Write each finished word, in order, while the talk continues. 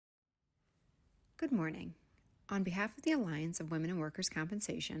Good morning. On behalf of the Alliance of Women in Workers'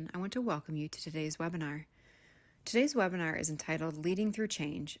 Compensation, I want to welcome you to today's webinar. Today's webinar is entitled Leading Through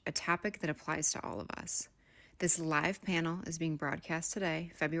Change, a topic that applies to all of us. This live panel is being broadcast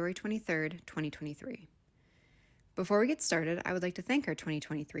today, February 23rd, 2023. Before we get started, I would like to thank our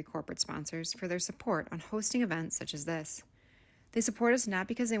 2023 corporate sponsors for their support on hosting events such as this. They support us not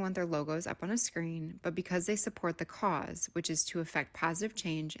because they want their logos up on a screen, but because they support the cause, which is to effect positive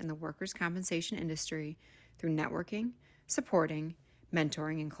change in the workers' compensation industry through networking, supporting,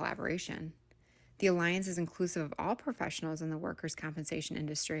 mentoring, and collaboration. The Alliance is inclusive of all professionals in the workers' compensation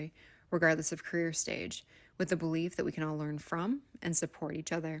industry, regardless of career stage, with the belief that we can all learn from and support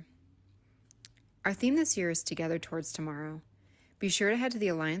each other. Our theme this year is Together Towards Tomorrow. Be sure to head to the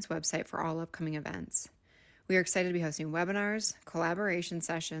Alliance website for all upcoming events. We are excited to be hosting webinars, collaboration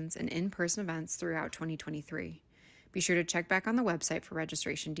sessions, and in-person events throughout 2023. Be sure to check back on the website for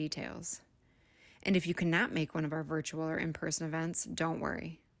registration details. And if you cannot make one of our virtual or in-person events, don't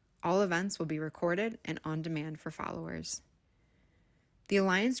worry. All events will be recorded and on demand for followers. The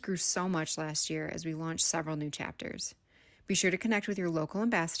Alliance grew so much last year as we launched several new chapters. Be sure to connect with your local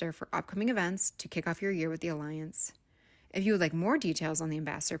ambassador for upcoming events to kick off your year with the Alliance. If you would like more details on the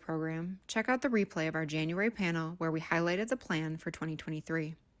Ambassador Program, check out the replay of our January panel where we highlighted the plan for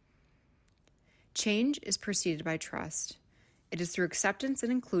 2023. Change is preceded by trust. It is through acceptance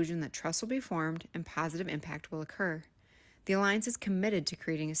and inclusion that trust will be formed and positive impact will occur. The Alliance is committed to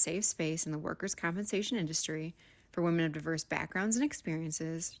creating a safe space in the workers' compensation industry for women of diverse backgrounds and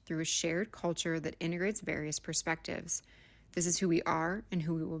experiences through a shared culture that integrates various perspectives. This is who we are and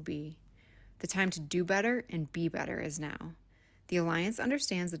who we will be. The time to do better and be better is now. The Alliance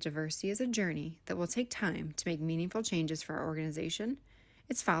understands that diversity is a journey that will take time to make meaningful changes for our organization,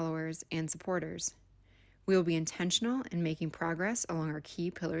 its followers, and supporters. We will be intentional in making progress along our key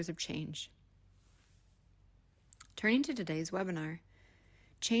pillars of change. Turning to today's webinar,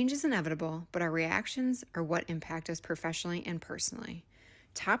 change is inevitable, but our reactions are what impact us professionally and personally.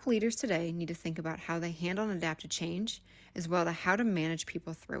 Top leaders today need to think about how they handle and adapt to change, as well as how to manage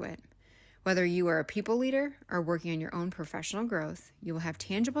people through it. Whether you are a people leader or working on your own professional growth, you will have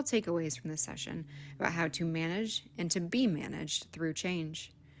tangible takeaways from this session about how to manage and to be managed through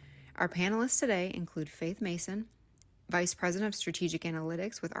change. Our panelists today include Faith Mason, Vice President of Strategic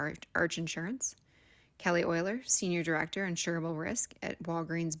Analytics with Arch Insurance, Kelly Oyler, Senior Director, Insurable Risk at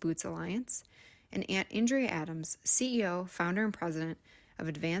Walgreens Boots Alliance, and Andrea Adams, CEO, Founder, and President of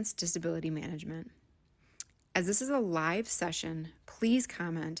Advanced Disability Management. As this is a live session, please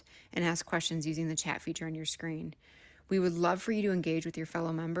comment and ask questions using the chat feature on your screen. We would love for you to engage with your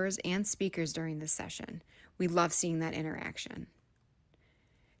fellow members and speakers during this session. We love seeing that interaction.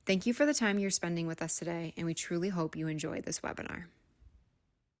 Thank you for the time you're spending with us today, and we truly hope you enjoy this webinar.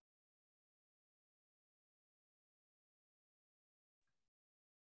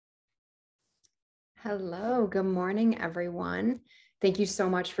 Hello, good morning, everyone. Thank you so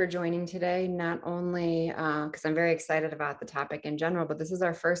much for joining today, not only because I'm very excited about the topic in general, but this is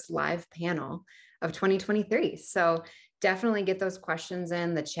our first live panel of 2023. So definitely get those questions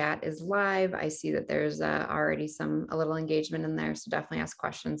in. The chat is live. I see that there's already a little engagement in there, so definitely ask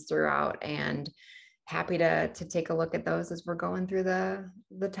questions throughout, and happy to take a look at those as we're going through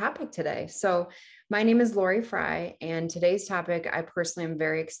the topic today. So my name is Lori Fry, and today's topic I personally am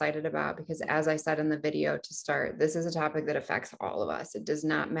very excited about because, as I said in the video to start, this is a topic that affects all of us. It does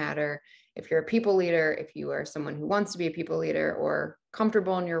not matter if you're a people leader, if you are someone who wants to be a people leader or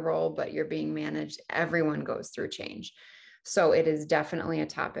comfortable in your role, but you're being managed. Everyone goes through change. So it is definitely a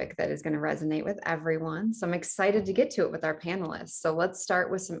topic that is going to resonate with everyone. So I'm excited to get to it with our panelists. So let's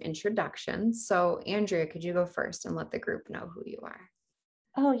start with some introductions. So Andrea, could you go first and let the group know who you are?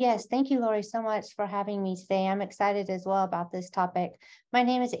 Oh, yes. Thank you, Lori, so much for having me today. I'm excited as well about this topic. My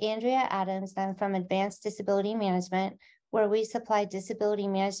name is Andrea Adams. I'm from Advanced Disability Management, where we supply disability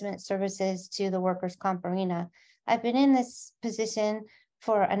management services to the workers' comp arena. I've been in this position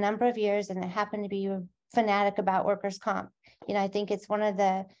for a number of years, and I happen to be a fanatic about workers' comp. I think it's one of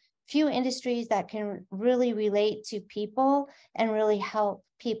the few industries that can really relate to people and really help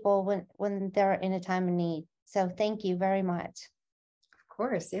people when they're in a time of need. So thank you very much. Of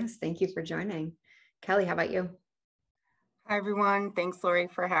course, yes. Thank you for joining. Kelly, how about you? Hi, everyone. Thanks, Lori,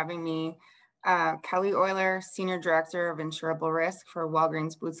 for having me. Kelly Oyler, Senior Director of Insurable Risk for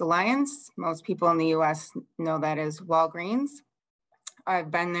Walgreens Boots Alliance. Most people in the U.S. know that as Walgreens.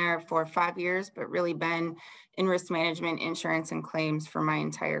 I've been there for 5 years, but really been in risk management, insurance, and claims for my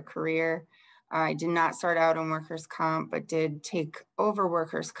entire career. I did not start out in workers' comp, but did take over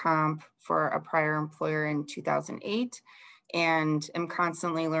workers' comp for a prior employer in 2008. and am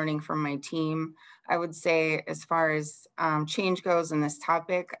constantly learning from my team. I would say as far as change goes in this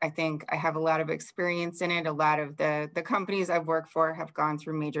topic, I think I have a lot of experience in it. A lot of the companies I've worked for have gone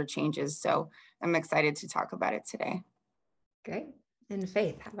through major changes. So I'm excited to talk about it today. Great. And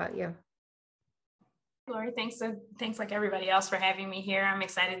Faith, how about you? Lori, thanks like everybody else for having me here. I'm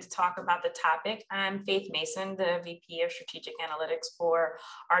excited to talk about the topic. I'm Faith Mason, the VP of Strategic Analytics for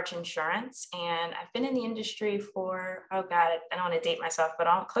Arch Insurance. And I've been in the industry for, oh God, I don't want to date myself, but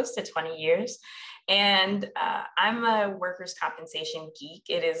close to 20 years. And I'm a workers' compensation geek.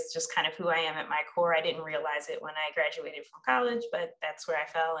 It is just kind of who I am at my core. I didn't realize it when I graduated from college, but that's where I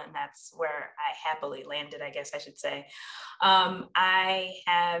fell and that's where I happily landed, I guess I should say. I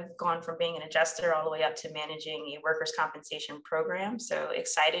have gone from being an adjuster all the way up to managing a workers' compensation program. So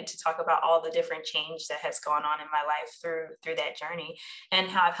excited to talk about all the different change that has gone on in my life through that journey and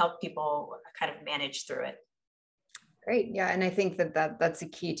how I've helped people kind of manage through it. Great. Yeah. And I think that's a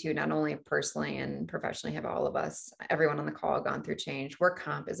key to not only personally and professionally have all of us, everyone on the call gone through change. Work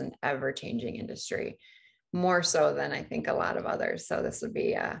comp is an ever-changing industry, more so than I think a lot of others. So this would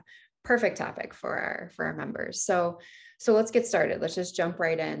be a perfect topic for our members. So let's get started. Let's just jump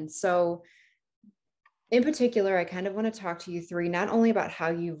right in. So in particular, I kind of want to talk to you three, not only about how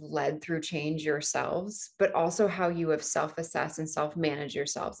you've led through change yourselves, but also how you have self-assessed and self-managed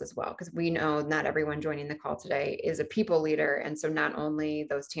yourselves as well. Because we know not everyone joining the call today is a people leader. And so not only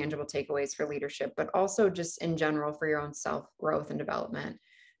those tangible takeaways for leadership, but also just in general for your own self-growth and development.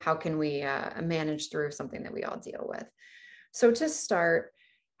 How can we manage through something that we all deal with? So to start,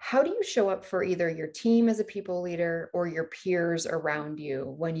 how do you show up for either your team as a people leader or your peers around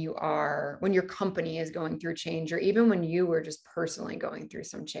you when your company is going through change, or even when you were just personally going through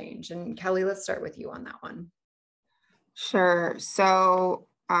some change? And Kelly, let's start with you on that one. Sure. So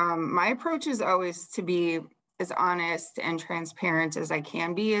my approach is always to be as honest and transparent as I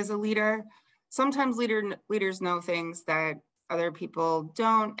can be as a leader. Sometimes leaders know things that other people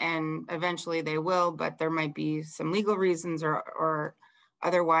don't, and eventually they will, but there might be some legal reasons or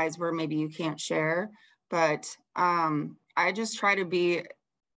otherwise where maybe you can't share. But I just try to be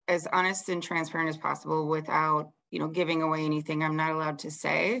as honest and transparent as possible without, giving away anything I'm not allowed to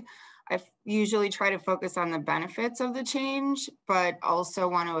say. I usually try to focus on the benefits of the change, but also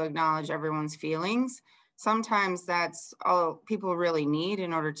want to acknowledge everyone's feelings. Sometimes that's all people really need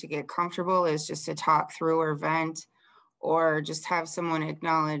in order to get comfortable, is just to talk through or vent, or just have someone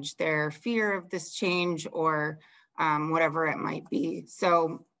acknowledge their fear of this change or whatever it might be.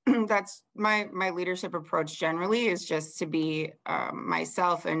 So that's my leadership approach generally, is just to be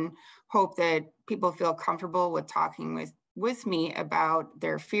myself and hope that people feel comfortable with talking with me about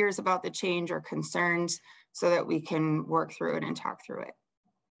their fears about the change or concerns, so that we can work through it and talk through it.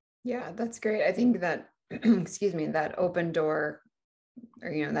 Yeah, that's great. I think that, excuse me, that open door,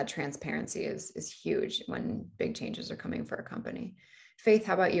 or, that transparency is huge when big changes are coming for a company. Faith,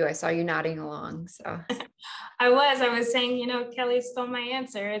 how about you? I saw you nodding along. So I was saying, Kelly stole my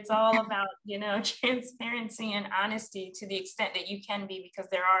answer. It's all about, transparency and honesty to the extent that you can be, because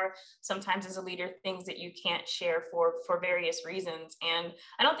there are sometimes as a leader things that you can't share for various reasons. And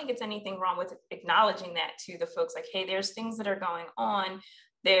I don't think it's anything wrong with acknowledging that to the folks, like, hey, there's things that are going on.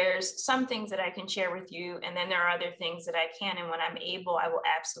 There's some things that I can share with you, and then there are other things that I can. And when I'm able, I will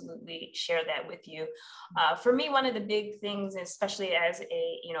absolutely share that with you. For me, one of the big things, especially as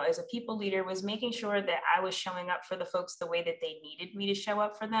a people leader, was making sure that I was showing up for the folks the way that they needed me to show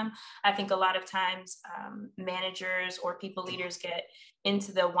up for them. I think a lot of times managers or people leaders get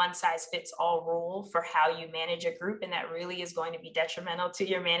into the one size fits all rule for how you manage a group. And that really is going to be detrimental to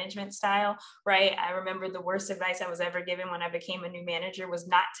your management style, right? I remember the worst advice I was ever given when I became a new manager was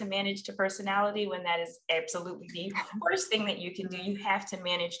not to manage to personality, when that is absolutely the worst thing that you can do. You have to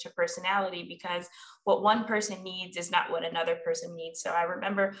manage to personality, because what one person needs is not what another person needs. So I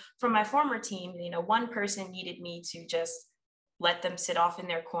remember from my former team, one person needed me to just let them sit off in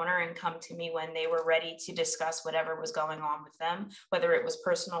their corner and come to me when they were ready to discuss whatever was going on with them, whether it was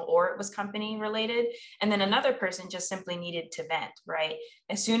personal or it was company related. And then another person just simply needed to vent, right?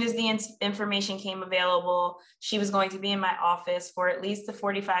 As soon as the information came available, she was going to be in my office for at least the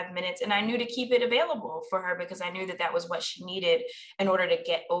 45 minutes. And I knew to keep it available for her, because I knew that that was what she needed in order to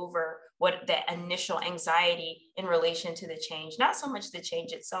get over what that initial anxiety in relation to the change, not so much the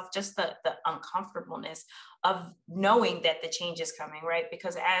change itself, just the uncomfortableness of knowing that the change is coming, right?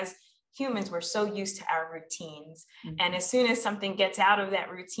 Because as humans, we're so used to our routines. Mm-hmm. And as soon as something gets out of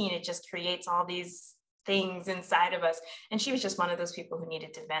that routine, it just creates all these things inside of us. And she was just one of those people who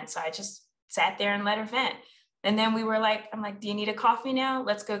needed to vent. So I just sat there and let her vent. And then we were like, I'm like, do you need a coffee now?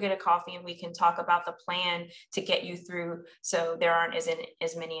 Let's go get a coffee and we can talk about the plan to get you through so there aren't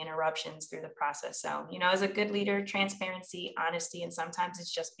as many interruptions through the process. So, you know, as a good leader, transparency, honesty, and sometimes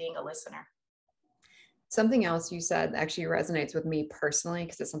it's just being a listener. Something else you said actually resonates with me personally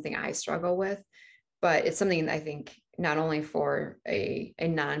because it's something I struggle with, but it's something that I think not only for a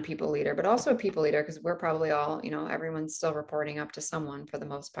non-people leader, but also a people leader, because we're probably all, you know, everyone's still reporting up to someone for the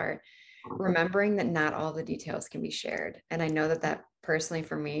most part. Remembering that not all the details can be shared. And I know that that personally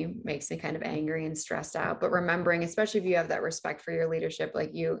for me makes me kind of angry and stressed out, but remembering, especially if you have that respect for your leadership,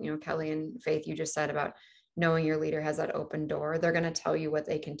 like you know, Kelly and Faith, you just said about knowing your leader has that open door, they're going to tell you what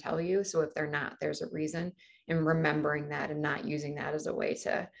they can tell you. So if they're not, there's a reason, and remembering that and not using that as a way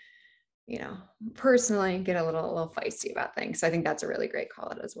to, you know, personally get a little feisty about things. So I think that's a really great call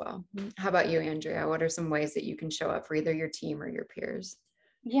out as well. How about you, Andrea? What are some ways that you can show up for either your team or your peers?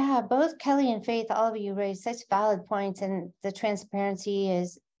 Yeah, both Kelly and Faith, all of you raised such valid points, and the transparency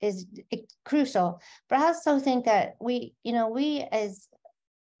is crucial. But I also think that we as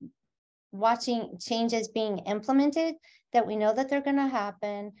watching changes being implemented, that we know that they're going to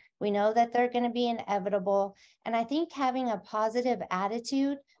happen, we know that they're going to be inevitable, and I think having a positive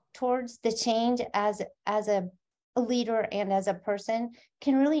attitude towards the change as a leader and as a person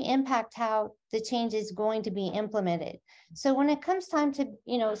can really impact how the change is going to be implemented. So when it comes time to,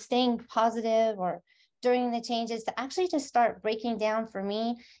 staying positive or during the changes, to actually just start breaking down for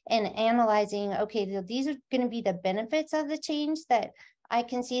me and analyzing, okay, these are going to be the benefits of the change that I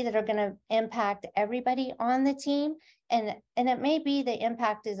can see that are going to impact everybody on the team. And it may be the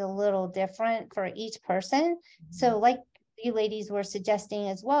impact is a little different for each person. So like you ladies were suggesting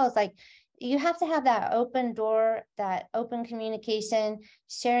as well, it's like, you have to have that open door, that open communication,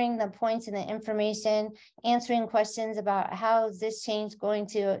 sharing the points and the information, answering questions about how is this change going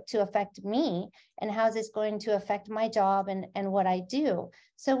to affect me, and how is this going to affect my job and what I do.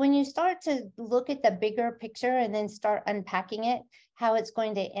 So when you start to look at the bigger picture and then start unpacking it, how it's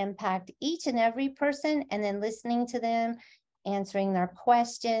going to impact each and every person, and then listening to them, answering their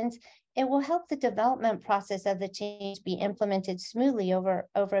questions, it will help the development process of the change be implemented smoothly over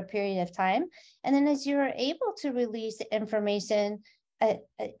a period of time. And then as you're able to release information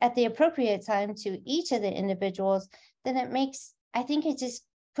at the appropriate time to each of the individuals, then I think it just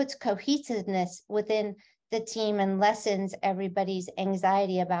puts cohesiveness within the team and lessens everybody's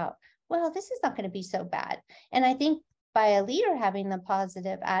anxiety about, well, this is not going to be so bad. And I think by a leader having the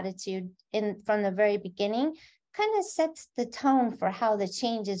positive attitude from the very beginning, kind of sets the tone for how the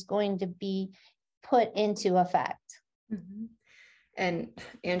change is going to be put into effect. Mm-hmm. And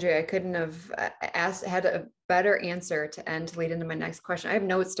Andrea, I couldn't have had a better answer to lead into my next question. I have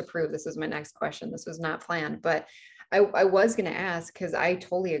notes to prove this was my next question. This was not planned, but I was going to ask, because I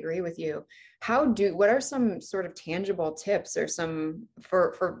totally agree with you. What are some sort of tangible tips or some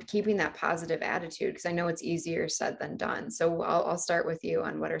for keeping that positive attitude? Because I know it's easier said than done. So I'll start with you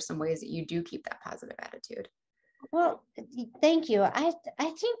on what are some ways that you do keep that positive attitude. Well, thank you. I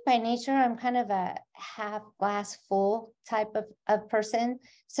think by nature, I'm kind of a half glass full type of person.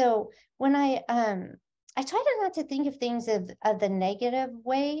 So when I try to not to think of things of the negative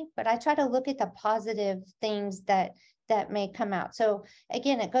way, but I try to look at the positive things that may come out. So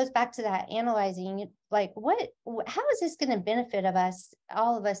again, it goes back to that analyzing, like how is this going to benefit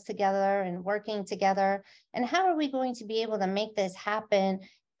all of us together and working together? And how are we going to be able to make this happen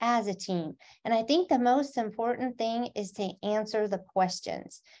as a team? And I think the most important thing is to answer the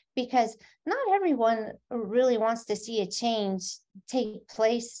questions, because not everyone really wants to see a change take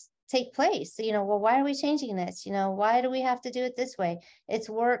place. Well, why are we changing this? Why do we have to do it this way? It's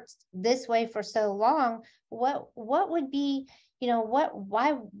worked this way for so long. What would be,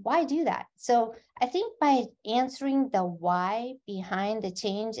 why do that? So I think by answering the why behind the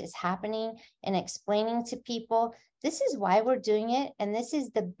change is happening and explaining to people, this is why we're doing it, and this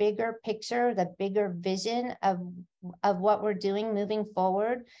is the bigger picture, the bigger vision of what we're doing moving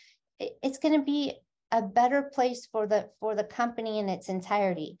forward, it's going to be a better place for the company in its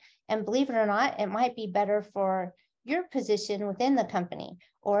entirety. And believe it or not, it might be better for your position within the company,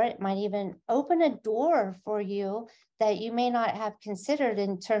 or it might even open a door for you that you may not have considered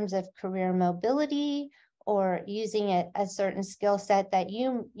in terms of career mobility, or using a certain skill set that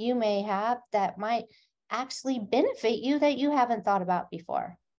you may have that might actually benefit you that you haven't thought about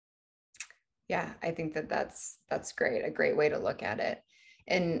before. Yeah, I think that's great. A great way to look at it.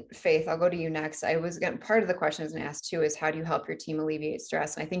 And Faith, I'll go to you next. Part of the question I was going to ask too is, how do you help your team alleviate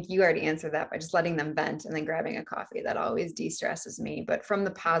stress? And I think you already answered that by just letting them vent and then grabbing a coffee. That always de-stresses me. But from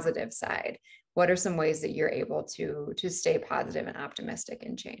the positive side, what are some ways that you're able to stay positive and optimistic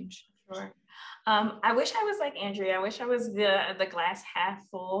in change? Sure. I wish I was like Andrea. I wish I was the glass half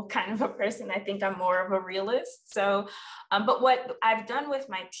full kind of a person. I think I'm more of a realist. So, but what I've done with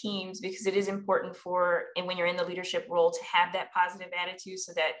my teams, because it is important and when you're in the leadership role, to have that positive attitude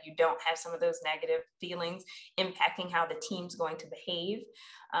so that you don't have some of those negative feelings impacting how the team's going to behave.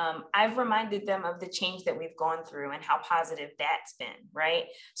 I've reminded them of the change that we've gone through and how positive that's been, right?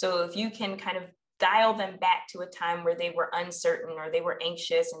 So if you can kind of dial them back to a time where they were uncertain or they were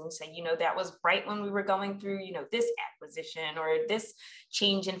anxious and say, that was right when we were going through, this acquisition or this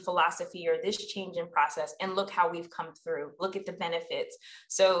change in philosophy or this change in process, and look how we've come through, look at the benefits.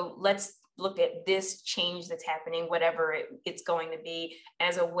 So let's look at this change that's happening, whatever it's going to be,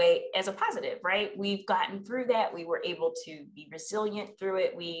 as a positive, right? We've gotten through that. We were able to be resilient through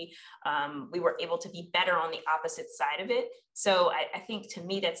it. We were able to be better on the opposite side of it. So I think, to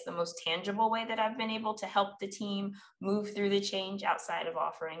me, that's the most tangible way that I've been able to help the team move through the change, outside of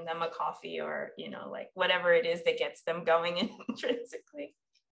offering them a coffee or, like whatever it is that gets them going intrinsically.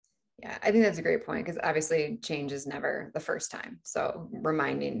 Yeah, I think that's a great point, because obviously change is never the first time. So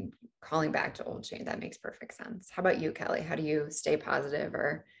calling back to old change, that makes perfect sense. How about you, Kelly? How do you stay positive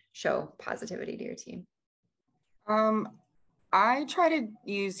or show positivity to your team? I try to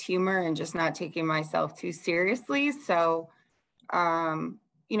use humor and just not taking myself too seriously. So, every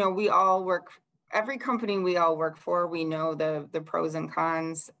company we all work for, we know the pros and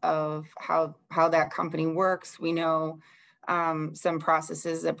cons of how that company works. We know some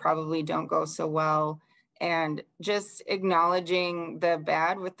processes that probably don't go so well, and just acknowledging the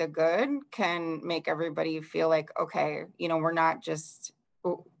bad with the good can make everybody feel like, okay, we're not just,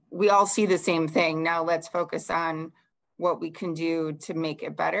 we all see the same thing. Now let's focus on what we can do to make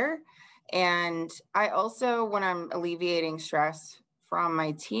it better. And I also, when I'm alleviating stress from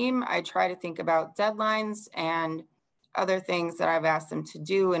my team, I try to think about deadlines and other things that I've asked them to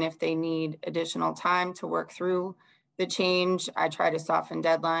do. And if they need additional time to work through the change, I try to soften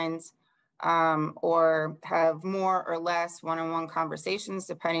deadlines, or have more or less one-on-one conversations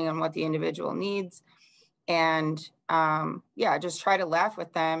depending on what the individual needs. And just try to laugh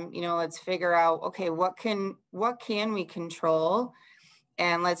with them. Let's figure out, okay, what can we control,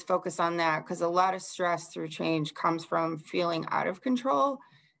 and let's focus on that, because a lot of stress through change comes from feeling out of control.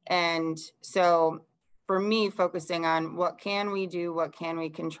 And so for me, focusing on what can we do, what can we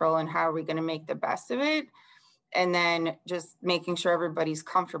control, and how are we going to make the best of it, and then just making sure everybody's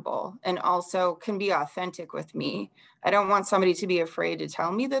comfortable and also can be authentic with me. I don't want somebody to be afraid to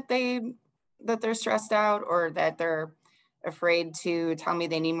tell me that they're stressed out, or that they're afraid to tell me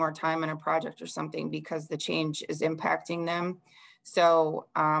they need more time on a project or something because the change is impacting them. So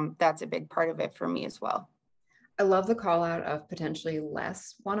that's a big part of it for me as well. I love the call out of potentially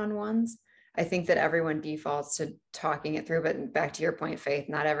less one-on-ones. I think that everyone defaults to talking it through, but back to your point, Faith,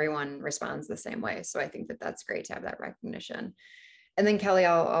 not everyone responds the same way. So I think that that's great to have that recognition. And then Kelly,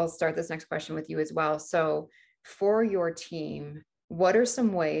 I'll start this next question with you as well. So for your team, what are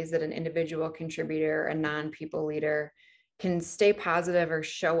some ways that an individual contributor, a non-people leader, can stay positive or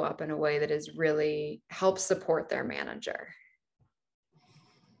show up in a way that is really helps support their manager?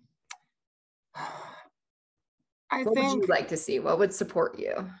 What would you like to see? What would support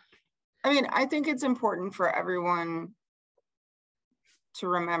you? I think it's important for everyone to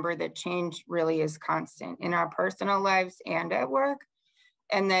remember that change really is constant in our personal lives and at work,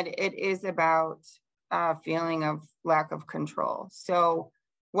 and that it is about a feeling of lack of control. So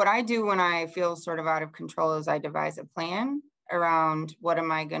what I do when I feel sort of out of control is I devise a plan around what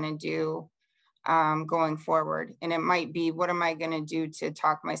am I going to do going forward. And it might be, what am I going to do to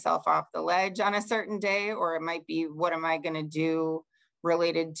talk myself off the ledge on a certain day? Or it might be, what am I going to do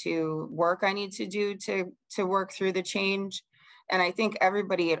related to work I need to do to work through the change? And I think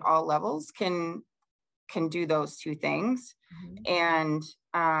everybody at all levels can do those two things. Mm-hmm. And,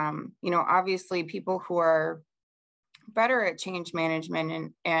 obviously people who are better at change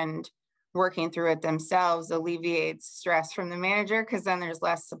management and working through it themselves alleviates stress from the manager, because then there's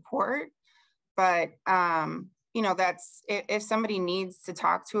less support. But, that's, if somebody needs to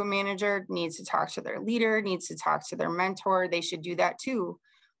talk to a manager, needs to talk to their leader, needs to talk to their mentor, they should do that too.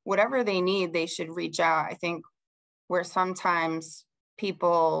 Whatever they need, they should reach out. I think where sometimes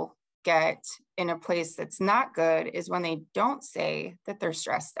people get in a place that's not good is when they don't say that they're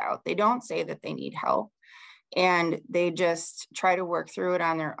stressed out. They don't say that they need help, and they just try to work through it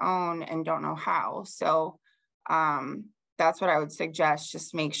on their own and don't know how. So that's what I would suggest.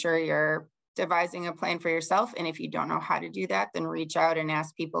 Just make sure you're devising a plan for yourself. And if you don't know how to do that, then reach out and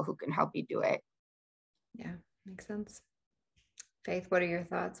ask people who can help you do it. Yeah, makes sense. Faith, what are your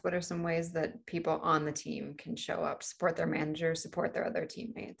thoughts? What are some ways that people on the team can show up, support their manager, support their other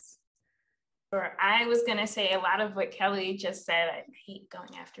teammates? Sure. I was going to say a lot of what Kelly just said. I hate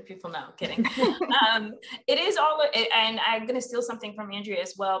going after people. No, kidding. It is all, and I'm going to steal something from Andrea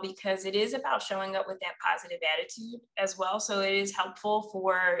as well, because it is about showing up with that positive attitude as well. So it is helpful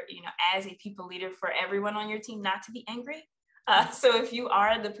for, as a people leader, for everyone on your team not to be angry. So if you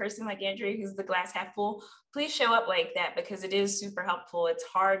are the person like Andrea, who's the glass half full, please show up like that, because it is super helpful. It's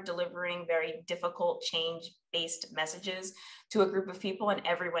hard delivering very difficult change-based messages to a group of people, and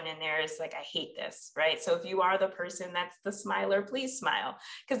everyone in there is like, I hate this, right? So if you are the person that's the smiler, please smile,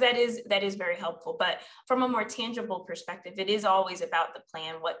 because that is very helpful. But from a more tangible perspective, it is always about the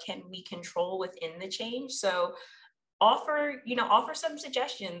plan. What can we control within the change? So offer some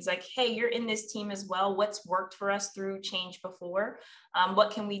suggestions, like, hey, you're in this team as well. What's worked for us through change before?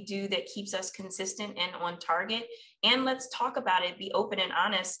 What can we do that keeps us consistent and on target? And let's talk about it, be open and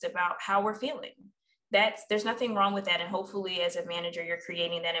honest about how we're feeling. There's nothing wrong with that. And hopefully as a manager, you're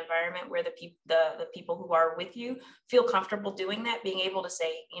creating that environment where the people who are with you feel comfortable doing that, being able to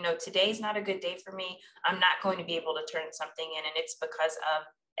say, today's not a good day for me. I'm not going to be able to turn something in, and it's because of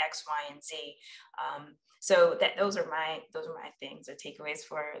X, Y, and Z. So those are my things or takeaways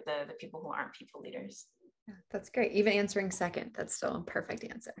for the people who aren't people leaders. Yeah, that's great. Even answering second, that's still a perfect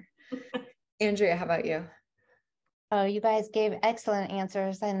answer. Andrea, how about you? Oh, you guys gave excellent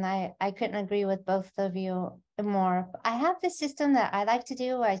answers, and I couldn't agree with both of you more. I have this system that I like to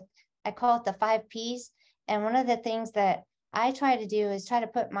do. I call it the 5 Ps. And one of the things that I try to do is try to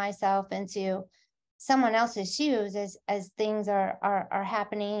put myself into someone else's shoes as things are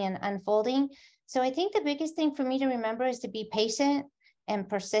happening and unfolding. So I think the biggest thing for me to remember is to be patient and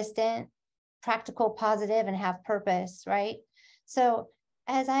persistent, practical, positive, and have purpose, right? So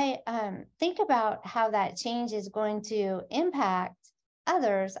as I think about how that change is going to impact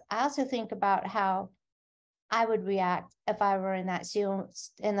others, I also think about how I would react if I were in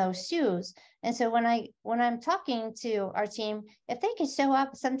those shoes. And so when I'm talking to our team, if they can show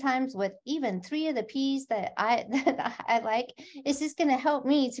up sometimes with even 3 of the P's that I like, it's just going to help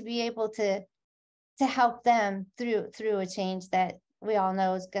me to be able to help them through a change that we all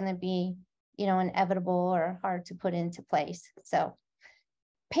know is going to be, inevitable or hard to put into place. So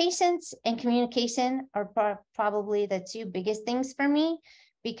patience and communication are probably the 2 biggest things for me,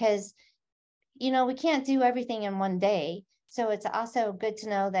 because we can't do everything in one day. So it's also good to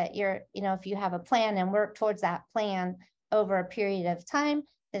know that if you have a plan and work towards that plan over a period of time,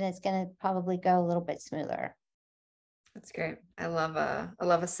 then it's going to probably go a little bit smoother. That's great. I love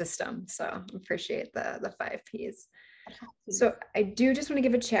a system. So appreciate the 5 Ps. So I do just want to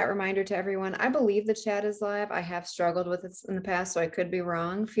give a chat reminder to everyone. I believe the chat is live. I have struggled with it in the past, so I could be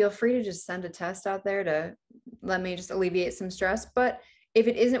wrong. Feel free to just send a test out there to let me just alleviate some stress. But if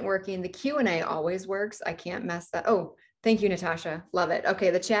it isn't working, the Q&A always works. I can't mess that. Oh, thank you, Natasha. Love it.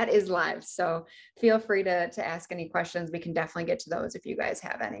 Okay, the chat is live. So feel free to ask any questions. We can definitely get to those if you guys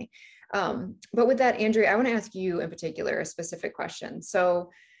have any. But with that, Andrea, I want to ask you in particular a specific question.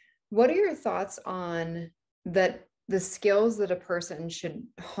 So what are your thoughts on the skills that a person should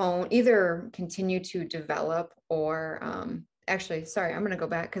hone, either continue to develop or actually, sorry, I'm going to go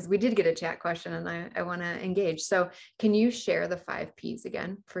back because we did get a chat question and I want to engage. So can you share the 5 Ps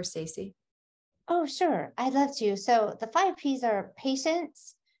again for Stacey? Oh, sure. I'd love to. So the 5 Ps are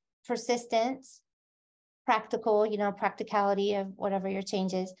patience, persistence, practical, practicality of whatever your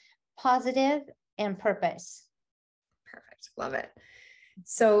change is, positive, and purpose. Perfect. Love it.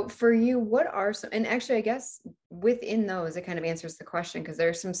 So for you, what are some, and actually, I guess within those, it kind of answers the question because there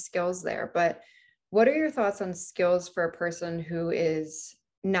are some skills there, but what are your thoughts on skills for a person who is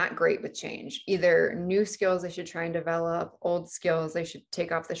not great with change? Either new skills they should try and develop, old skills they should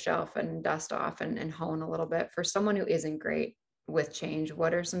take off the shelf and dust off and hone a little bit. For someone who isn't great with change,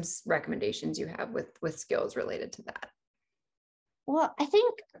 what are some recommendations you have with skills related to that? Well, I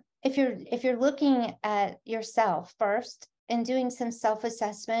think if you're looking at yourself first and doing some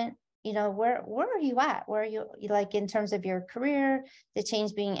self-assessment, where are you at? Where are you like in terms of your career, the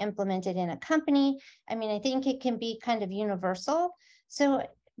change being implemented in a company? I mean, I think it can be kind of universal. So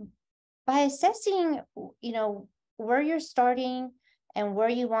by assessing, where you're starting and where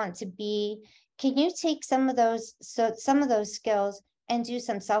you want to be, can you take some of those skills and do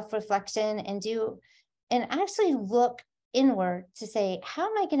some self-reflection and actually look inward to say, how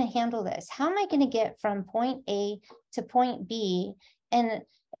am I going to handle this? How am I going to get from point A to point B, and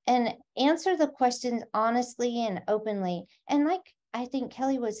answer the questions honestly and openly. And like I think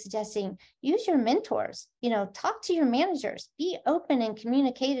Kelly was suggesting, use your mentors, talk to your managers, be open and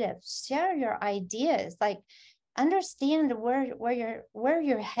communicative, share your ideas, like understand where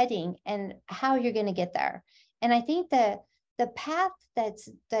you're heading and how you're going to get there. And I think that the path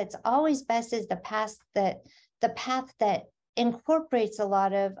that's always best is the path that incorporates a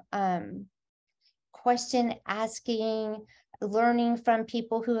lot of question asking, learning from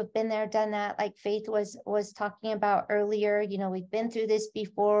people who have been there, done that, like Faith was talking about earlier. You know, we've been through this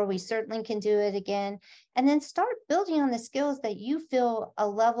before, we certainly can do it again. And then start building on the skills that you feel a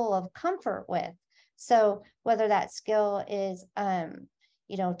level of comfort with. So whether that skill is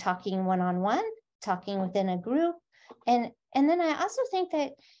you know, talking one-on-one, talking within a group. And then I also think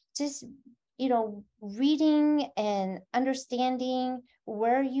that just, you know, reading and understanding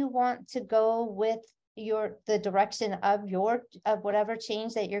where you want to go with the direction of whatever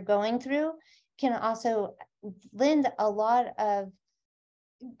change that you're going through can also lend a lot of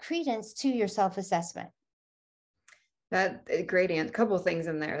credence to your self-assessment. That great, and a couple of things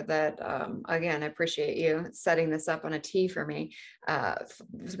in there that, again, I appreciate you setting this up on a tee for me.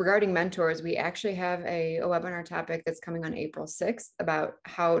 Regarding mentors, we actually have a webinar topic that's coming on April 6th about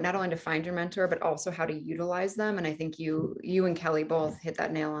how not only to find your mentor, but also how to utilize them. And I think you and Kelly both hit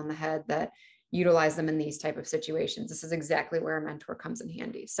that nail on the head, that utilize them in these type of situations. This is exactly where a mentor comes in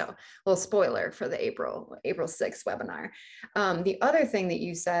handy. So a little spoiler for the April 6th webinar. The other thing that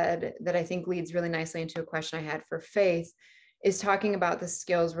you said that I think leads really nicely into a question I had for Faith is talking about the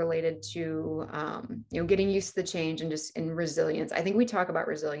skills related to, you know, getting used to the change and just in resilience. I think we talk about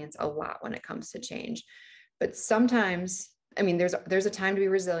resilience a lot when it comes to change, but sometimes, I mean, there's a time to be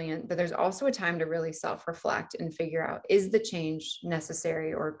resilient, but there's also a time to really self-reflect and figure out, is the change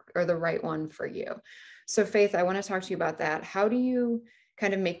necessary or the right one for you? So Faith, I want to talk to you about that. How do you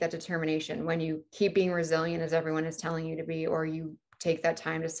kind of make that determination when you keep being resilient as everyone is telling you to be, or you take that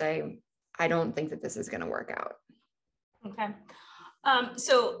time to say, I don't think that this is going to work out? Okay.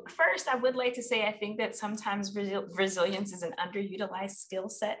 So first, I would like to say, I think that sometimes resilience is an underutilized skill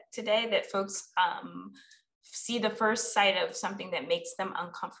set today, that folks see the first sight of something that makes them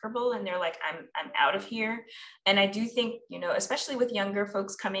uncomfortable and they're like, I'm out of here. And I do think, you know, especially with younger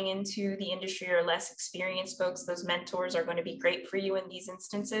folks coming into the industry or less experienced folks, those mentors are going to be great for you in these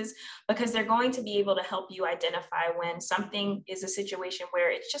instances, because they're going to be able to help you identify when something is a situation where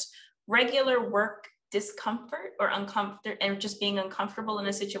it's just regular work discomfort or uncomfort, and just being uncomfortable in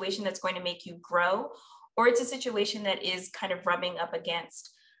a situation that's going to make you grow, or it's a situation that is kind of rubbing up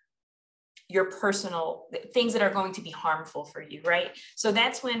against your personal things that are going to be harmful for you, right? So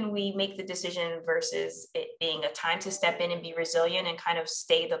that's when we make the decision, versus it being a time to step in and be resilient and kind of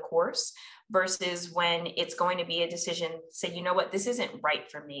stay the course, versus when it's going to be a decision, say, you know what, this isn't right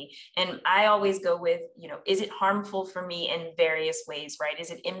for me. And I always go with, you know, is it harmful for me in various ways, right?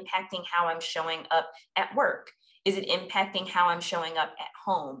 Is it impacting how I'm showing up at work? Is it impacting how I'm showing up at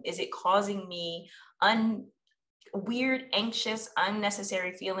home? Is it causing me weird, anxious,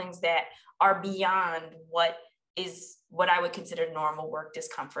 unnecessary feelings that are beyond what I would consider normal work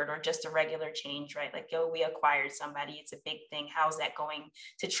discomfort, or just a regular change, right? Like, oh, we acquired somebody, it's a big thing. How's that going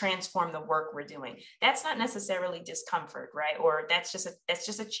to transform the work we're doing? That's not necessarily discomfort, right? Or that's just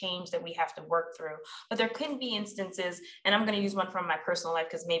a change that we have to work through. But there can be instances, and I'm going to use one from my personal life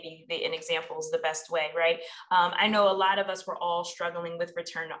because maybe an example is the best way, right? I know a lot of us were all struggling with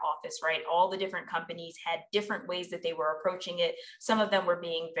return to office, right? All the different companies had different ways that they were approaching it. Some of them were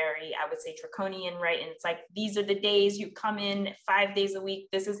being very, I would say, draconian, right? And it's like, these are the days you come in 5 days a week.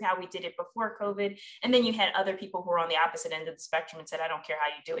 This is how we did it before COVID. And then you had other people who were on the opposite end of the spectrum and said, I don't care how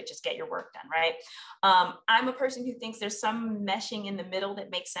you do it, just get your work done, right? I'm a person who thinks there's some meshing in the middle that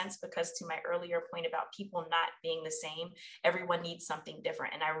makes sense, because to my earlier point about people not being the same, everyone needs something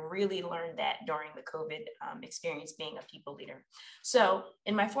different. And I really learned that during the COVID experience being a people leader. So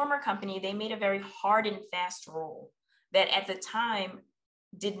in my former company, they made a very hard and fast rule that at the time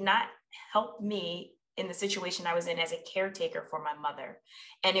did not help me in the situation I was in as a caretaker for my mother.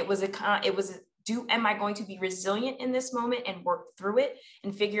 And am I going to be resilient in this moment and work through it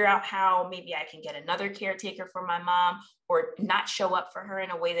and figure out how maybe I can get another caretaker for my mom, or not show up for her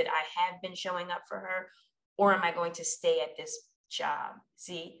in a way that I have been showing up for her? Or am I going to stay at this job?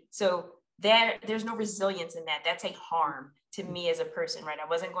 See, so there's no resilience in that. That's a harm to me as a person, right? I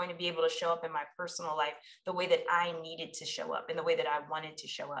wasn't going to be able to show up in my personal life the way that I needed to show up, in the way that I wanted to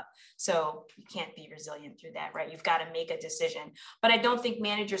show up. So you can't be resilient through that, right? You've got to make a decision. But I don't think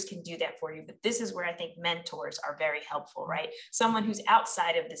managers can do that for you. But this is where I think mentors are very helpful, right? Someone who's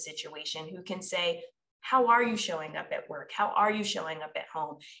outside of the situation, who can say, how are you showing up at work? How are you showing up at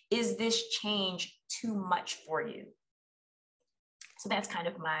home? Is this change too much for you? So that's how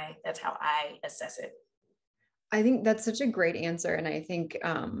I assess it. I think that's such a great answer. And I think,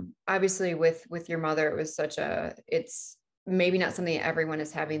 obviously with your mother, it was it's maybe not something that everyone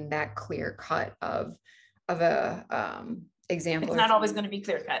is having that clear cut of a example. It's not always going to be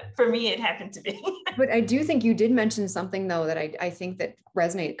clear cut. For me, it happened to be. But I do think you did mention something though that I think that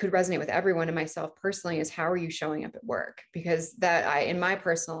could resonate with everyone, and myself personally, is how are you showing up at work? Because in my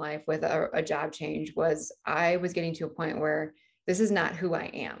personal life with a job change I was getting to a point where this is not who I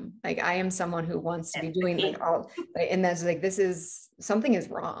am. Like I am someone who wants to be doing like all, and that's like, something is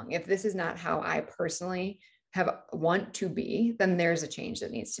wrong. If this is not how I personally want to be, then there's a change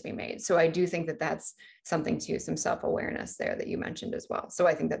that needs to be made. So I do think that that's something too, some self-awareness there that you mentioned as well. So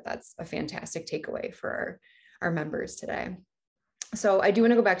I think that that's a fantastic takeaway for our members today. So I do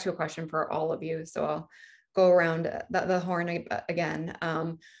want to go back to a question for all of you. So I'll go around the horn again.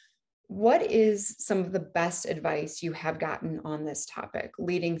 What is some of the best advice you have gotten on this topic,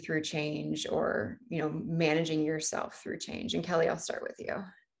 leading through change, or, managing yourself through change? And Kelly, I'll start with you.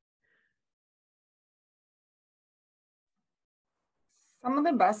 Some of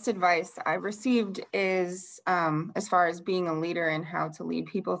the best advice I've received is, as far as being a leader and how to lead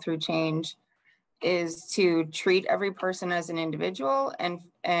people through change, is to treat every person as an individual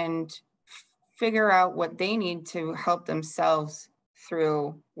and figure out what they need to help themselves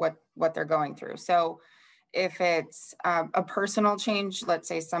through what they're going through. So if it's a personal change, let's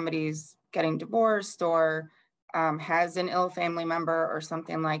say somebody's getting divorced or has an ill family member or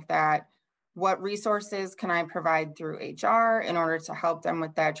something like that, what resources can I provide through HR in order to help them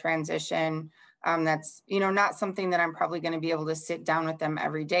with that transition? That's, not something that I'm probably going to be able to sit down with them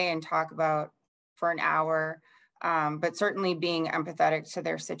every day and talk about for an hour, but certainly being empathetic to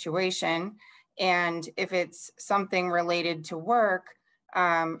their situation. And if it's something related to work,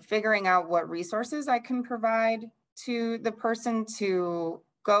 figuring out what resources I can provide to the person to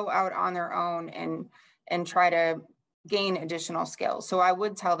go out on their own and try to gain additional skills. So I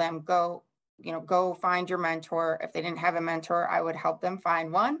would tell them, go find your mentor. If they didn't have a mentor, I would help them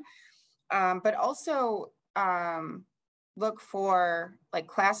find one. But also look for like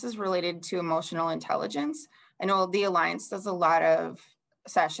classes related to emotional intelligence. I know the Alliance does a lot of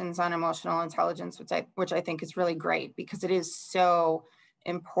sessions on emotional intelligence, which I think is really great because it is so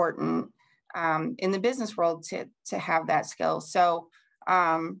important in the business world to have that skill. So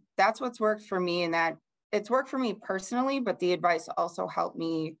that's what's worked for me, and that it's worked for me personally, but the advice also helped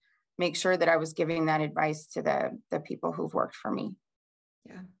me make sure that I was giving that advice to the people who've worked for me.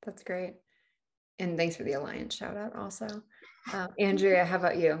 Yeah, that's great. And thanks for the Alliance shout out also. Andrea, how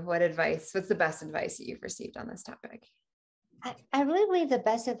about you? What's the best advice that you've received on this topic? I really believe the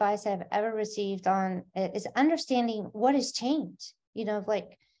best advice I've ever received on it is understanding what has changed,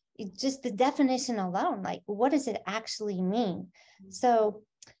 like just the definition alone, like what does it actually mean? So,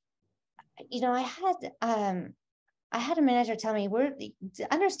 I had a manager tell me,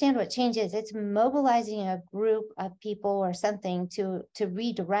 to understand what change is, it's mobilizing a group of people or something to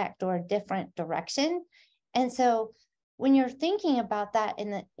redirect or a different direction. And so when you're thinking about that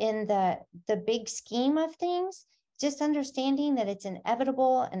in the big scheme of things, just understanding that it's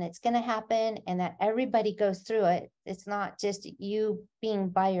inevitable and it's going to happen and that everybody goes through it. It's not just you being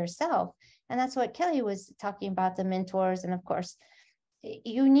by yourself. And that's what Kelly was talking about, the mentors. And of course,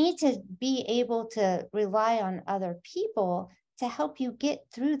 you need to be able to rely on other people to help you get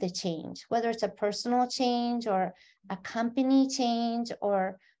through the change, whether it's a personal change or a company change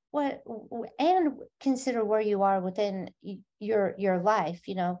or what, and consider where you are within your life,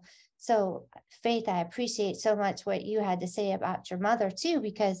 So Faith, I appreciate so much what you had to say about your mother too,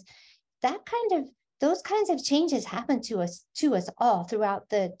 because those kinds of changes happen to us all throughout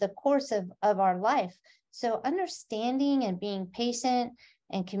the course of our life. So understanding and being patient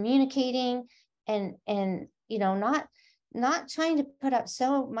and communicating and not trying to put up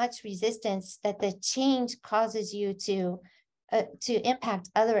so much resistance that the change causes you to impact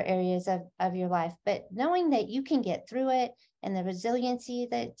other areas of your life, but knowing that you can get through it and the resiliency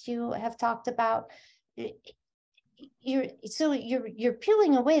that you have talked about, you're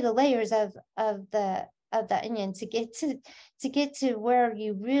peeling away the layers of the onion to get to where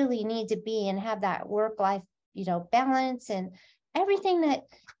you really need to be and have that work-life, balance, and everything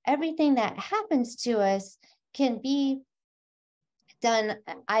that happens to us can be done,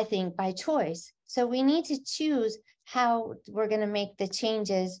 I think, by choice. So we need to choose how we're going to make the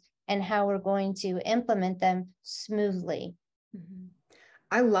changes and how we're going to implement them smoothly. Mm-hmm.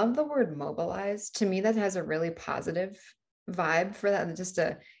 I love the word mobilize. To me, that has a really positive vibe for that, just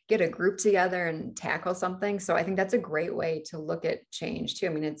to get a group together and tackle something. So I think that's a great way to look at change too. I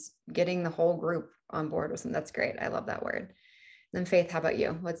mean, it's getting the whole group on board with something. That's great. I love that word. And then Faith, how about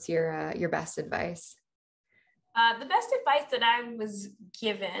you? What's your best advice? The best advice that I was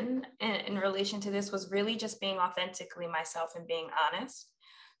given in relation to this was really just being authentically myself and being honest.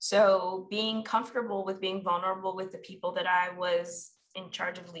 So being comfortable with being vulnerable with the people that I was in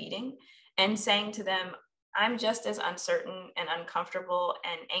charge of leading and saying to them, I'm just as uncertain and uncomfortable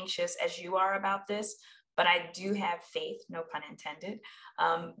and anxious as you are about this, but I do have faith, no pun intended,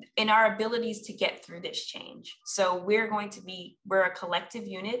 in our abilities to get through this change. So we're a collective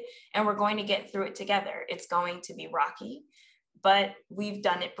unit and we're going to get through it together. It's going to be rocky, but we've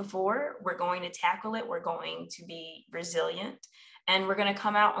done it before. We're going to tackle it. We're going to be resilient, and we're going to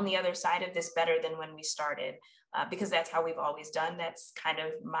come out on the other side of this better than when we started. Because that's how we've always done. That's kind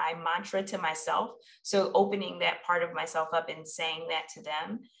of my mantra to myself. So opening that part of myself up and saying that to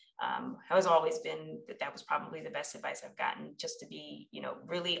them has always been that was probably the best advice I've gotten, just to be,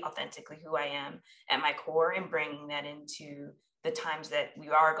 really authentically who I am at my core and bringing that into the times that we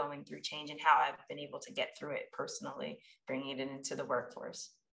are going through change and how I've been able to get through it personally, bringing it into the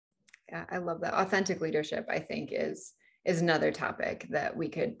workforce. Yeah, I love that. Authentic leadership, I think, is another topic that we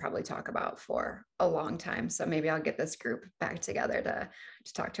could probably talk about for a long time. So maybe I'll get this group back together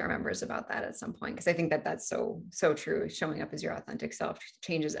to talk to our members about that at some point, because I think that that's so true. Showing up as your authentic self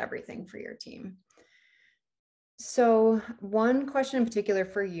changes everything for your team. So one question in particular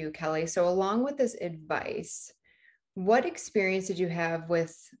for you, Kelly. So along with this advice, what experience did you have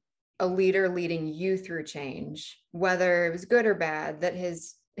with a leader leading you through change, whether it was good or bad, that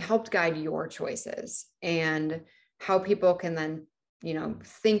has helped guide your choices, and how people can then,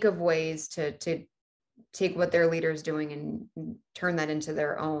 think of ways to take what their leader is doing and turn that into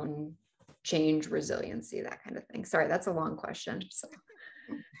their own change, resiliency, that kind of thing. Sorry, that's a long question. So.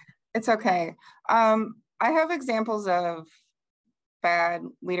 It's okay. I have examples of bad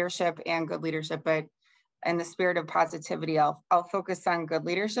leadership and good leadership, but in the spirit of positivity, I'll focus on good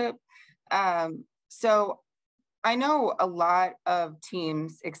leadership. So I know a lot of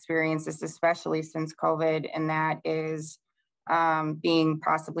teams experience this, especially since COVID, and that is being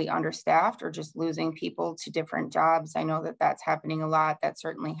possibly understaffed or just losing people to different jobs. I know that that's happening a lot. That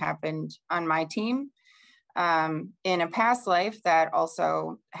certainly happened on my team. In a past life, that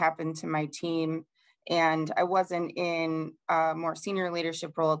also happened to my team. And I wasn't in a more senior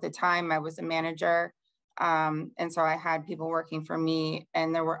leadership role at the time. I was a manager. And so I had people working for me,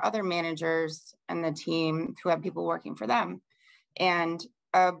 and there were other managers in the team who had people working for them. And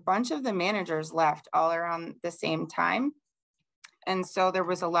a bunch of the managers left all around the same time. And so there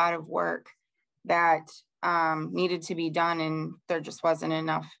was a lot of work that needed to be done, and there just wasn't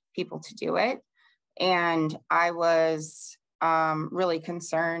enough people to do it. And I was really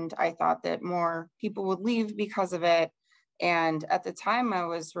concerned. I thought that more people would leave because of it. And at the time, I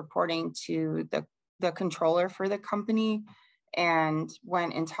was reporting to the controller for the company, and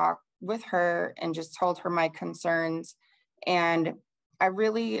went and talked with her and just told her my concerns. And I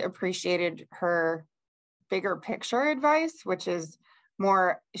really appreciated her bigger picture advice, which is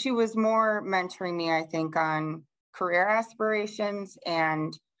she was more mentoring me, I think, on career aspirations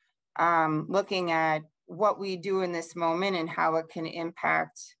and looking at what we do in this moment and how it can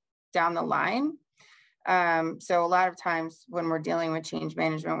impact down the line. So a lot of times when we're dealing with change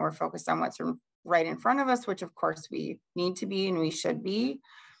management, we're focused on what's right in front of us, which of course we need to be and we should be.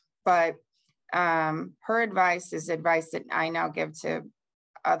 But her advice is advice that I now give to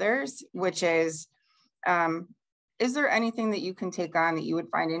others, which is there anything that you can take on that you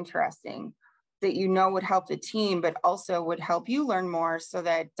would find interesting, that would help the team, but also would help you learn more, so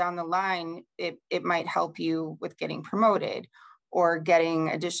that down the line, it might help you with getting promoted or getting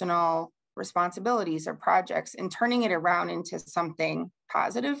additional responsibilities or projects, and turning it around into something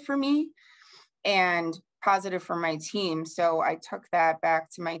positive for me and positive for my team. So I took that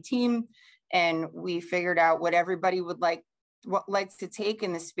back to my team, and we figured out what everybody would likes to take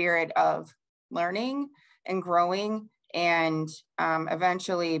in the spirit of learning and growing, and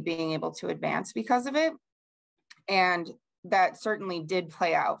eventually being able to advance because of it. And that certainly did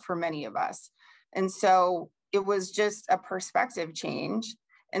play out for many of us. And so it was just a perspective change.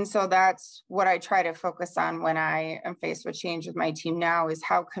 And so that's what I try to focus on when I am faced with change with my team now, is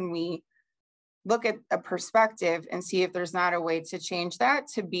how can we look at a perspective and see if there's not a way to change that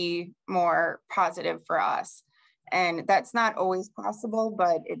to be more positive for us. And that's not always possible,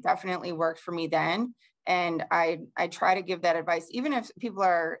 but it definitely worked for me then. And I try to give that advice, even if people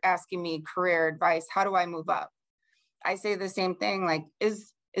are asking me career advice, how do I move up? I say the same thing, like,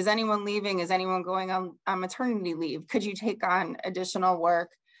 is anyone leaving? Is anyone going on maternity leave? Could you take on additional work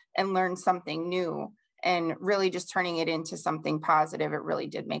and learn something new? And really just turning it into something positive, it really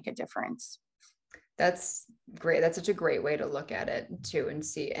did make a difference. That's great. That's such a great way to look at it too, and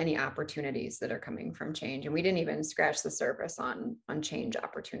see any opportunities that are coming from change. And we didn't even scratch the surface on change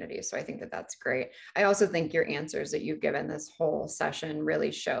opportunities. So I think that that's great. I also think your answers that you've given this whole session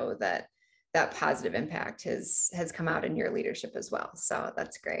really show that that positive impact has come out in your leadership as well. So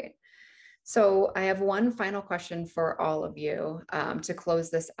that's great. So I have one final question for all of you to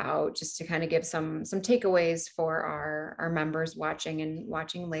close this out, just to kind of give some takeaways for our members watching and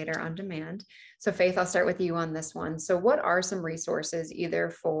watching later on demand. So Faith, I'll start with you on this one. So what are some resources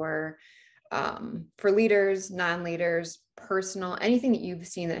either for leaders, non-leaders, personal, anything that you've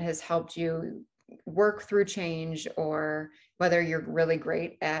seen that has helped you work through change, or whether you're really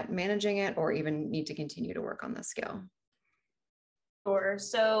great at managing it or even need to continue to work on the skill? Sure.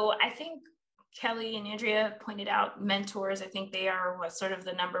 So I think Kelly and Andrea pointed out mentors. I think they are sort of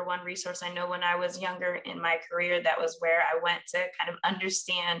the number one resource. I know when I was younger in my career, that was where I went to kind of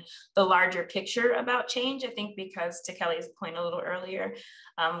understand the larger picture about change. I think because, to Kelly's point a little earlier,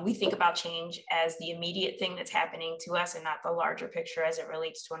 we think about change as the immediate thing that's happening to us and not the larger picture as it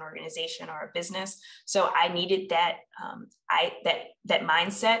relates to an organization or a business. So I needed that that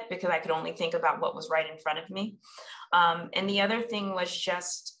mindset, because I could only think about what was right in front of me. And the other thing was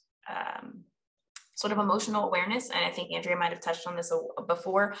just sort of emotional awareness. And I think Andrea might have touched on this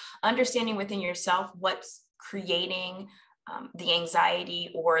before, understanding within yourself what's creating the anxiety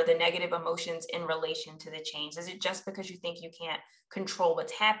or the negative emotions in relation to the change. Is it just because you think you can't control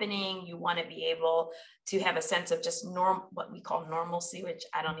what's happening? You want to be able to have a sense of just what we call normalcy, which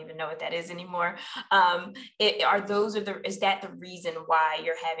I don't even know what that is anymore. Is that the reason why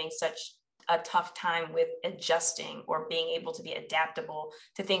you're having such a tough time with adjusting or being able to be adaptable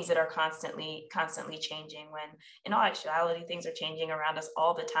to things that are constantly changing, when in all actuality, things are changing around us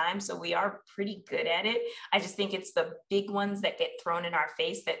all the time. So we are pretty good at it. I just think it's the big ones that get thrown in our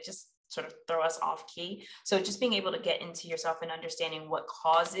face that just sort of throw us off key. So just being able to get into yourself and understanding what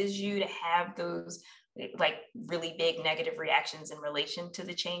causes you to have those like really big negative reactions in relation to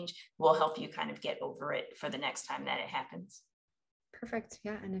the change will help you kind of get over it for the next time that it happens. Perfect.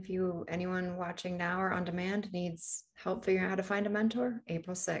 Yeah. And if anyone watching now or on demand needs help figuring out how to find a mentor,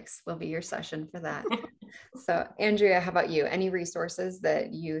 April 6th will be your session for that. So Andrea, how about you? Any resources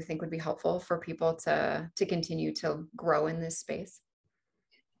that you think would be helpful for people to continue to grow in this space?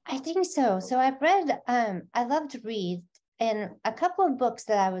 I think so. So I've read, I love to read, and a couple of books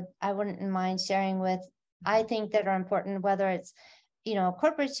that I wouldn't mind sharing with, I think that are important, whether it's,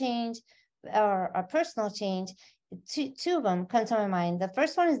 corporate change or a personal change. Two of them come to my mind. The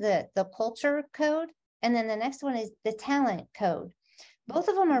first one is the culture code, and then the next one is the talent code. Both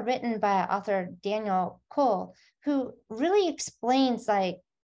of them are written by author Daniel Cole, who really explains like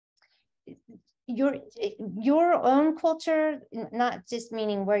your own culture, not just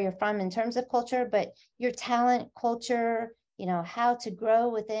meaning where you're from in terms of culture, but your talent culture, how to grow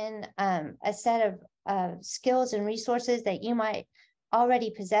within a set of skills and resources that you might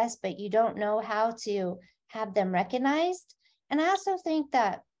already possess, but you don't know how to have them recognized. And I also think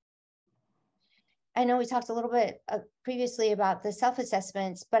that, I know we talked a little bit previously about the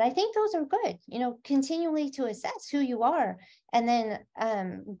self-assessments, but I think those are good, continually to assess who you are and then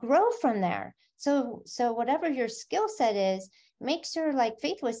grow from there. So whatever your skill set is, make sure, like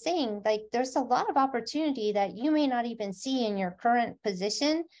Faith was saying, like there's a lot of opportunity that you may not even see in your current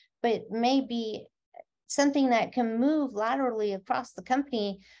position, but may be something that can move laterally across the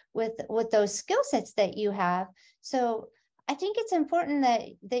company with those skill sets that you have. So I think it's important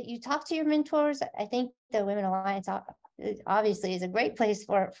that you talk to your mentors. I think the Women Alliance obviously is a great place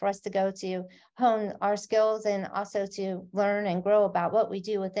for us to go to hone our skills and also to learn and grow about what we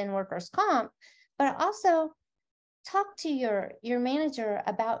do within workers' comp, but also talk to your manager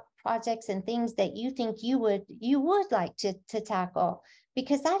about projects and things that you think you would like to tackle,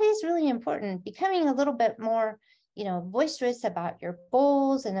 because that is really important. Becoming a little bit more, boisterous about your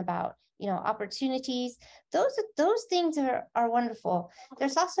goals and about, opportunities. Those things are wonderful.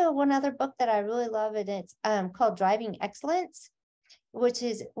 There's also one other book that I really love, and it's called Driving Excellence, which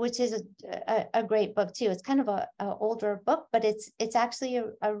is a great book too. It's kind of a older book, but it's actually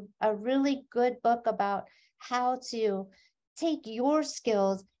a really good book about how to take your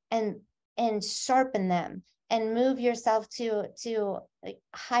skills and sharpen them and move yourself to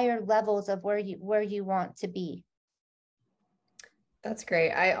higher levels of where you want to be. That's great.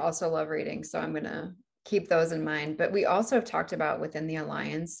 I also love reading, so I'm going to keep those in mind. But we also have talked about within the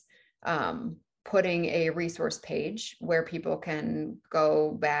Alliance, putting a resource page where people can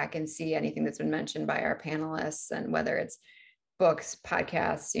go back and see anything that's been mentioned by our panelists, and whether it's books,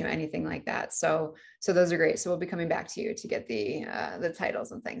 podcasts, anything like that. So those are great. So we'll be coming back to you to get the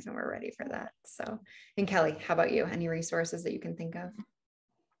titles and things when we're ready for that. So, and Kelly, how about you? Any resources that you can think of?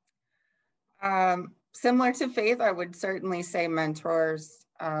 Similar to Faith, I would certainly say mentors,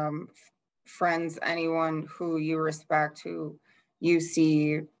 friends, anyone who you respect, who you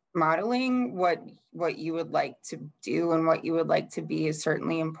see modeling what you would like to do and what you would like to be is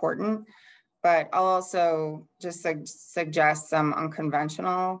certainly important. But I'll also just suggest some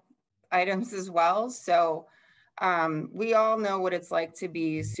unconventional items as well. So we all know what it's like to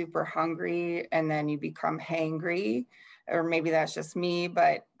be super hungry and then you become hangry, or maybe that's just me,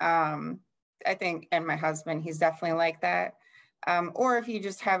 but I think, and my husband, he's definitely like that. Or if you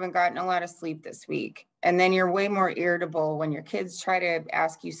just haven't gotten a lot of sleep this week, and then you're way more irritable when your kids try to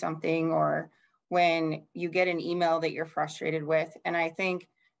ask you something, or when you get an email that you're frustrated with. And I think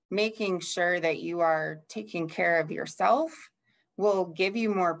making sure that you are taking care of yourself will give you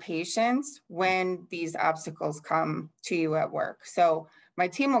more patience when these obstacles come to you at work. So my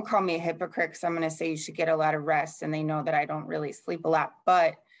team will call me a hypocrite because I'm going to say you should get a lot of rest, and they know that I don't really sleep a lot.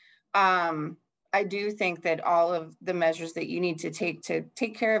 But I do think that all of the measures that you need to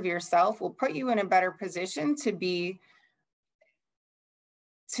take care of yourself will put you in a better position to be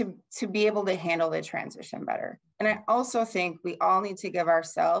able to handle the transition better. And I also think we all need to give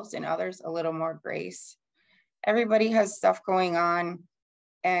ourselves and others a little more grace. Everybody has stuff going on,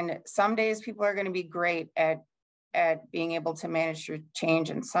 and some days people are going to be great at being able to manage through change,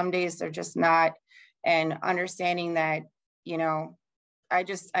 and some days they're just not. And understanding that,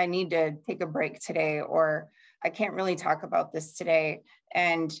 I need to take a break today, or I can't really talk about this today,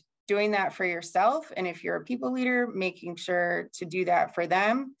 and doing that for yourself. And if you're a people leader, making sure to do that for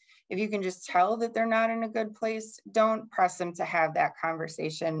them. If you can just tell that they're not in a good place, don't press them to have that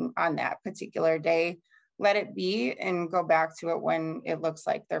conversation on that particular day. Let it be and go back to it when it looks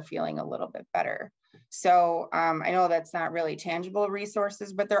like they're feeling a little bit better. So I know that's not really tangible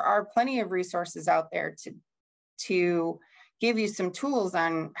resources, but there are plenty of resources out there to give you some tools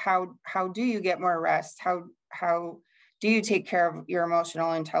on how do you get more rest, how do you take care of your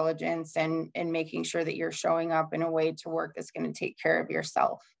emotional intelligence, and making sure that you're showing up in a way to work that's going to take care of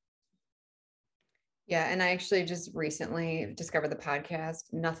yourself. Yeah, and I actually just recently discovered the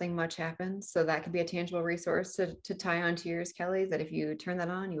podcast, Nothing Much Happens. So that could be a tangible resource to tie onto yours, Kelly, that if you turn that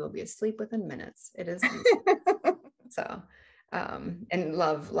on, you will be asleep within minutes. It is. So, and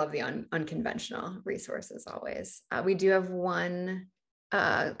love the unconventional resources always. We do have one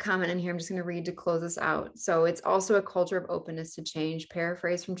comment in here I'm just going to read to close this out. So it's also a culture of openness to change,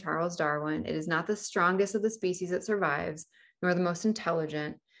 paraphrase from Charles Darwin. It is not the strongest of the species that survives, nor the most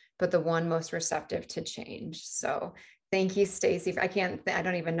intelligent, but the one most receptive to change. So thank you, Stacy. I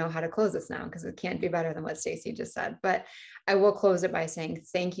don't even know how to close this now because it can't be better than what Stacy just said, but I will close it by saying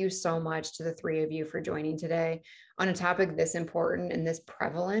thank you so much to the three of you for joining today on a topic this important and this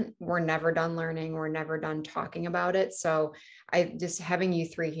prevalent. We're never done learning. We're never done talking about it. So having you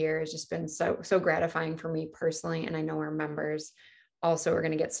three here has just been so gratifying for me personally. And I know our members also are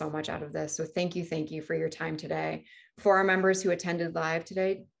going to get so much out of this. So thank you for your time today. For our members who attended live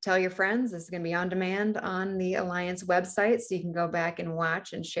today, tell your friends. This is going to be on demand on the Alliance website, so you can go back and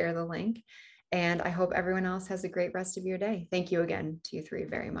watch and share the link. And I hope everyone else has a great rest of your day. Thank you again to you three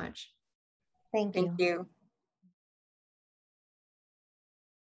very much. Thank you. Thank you.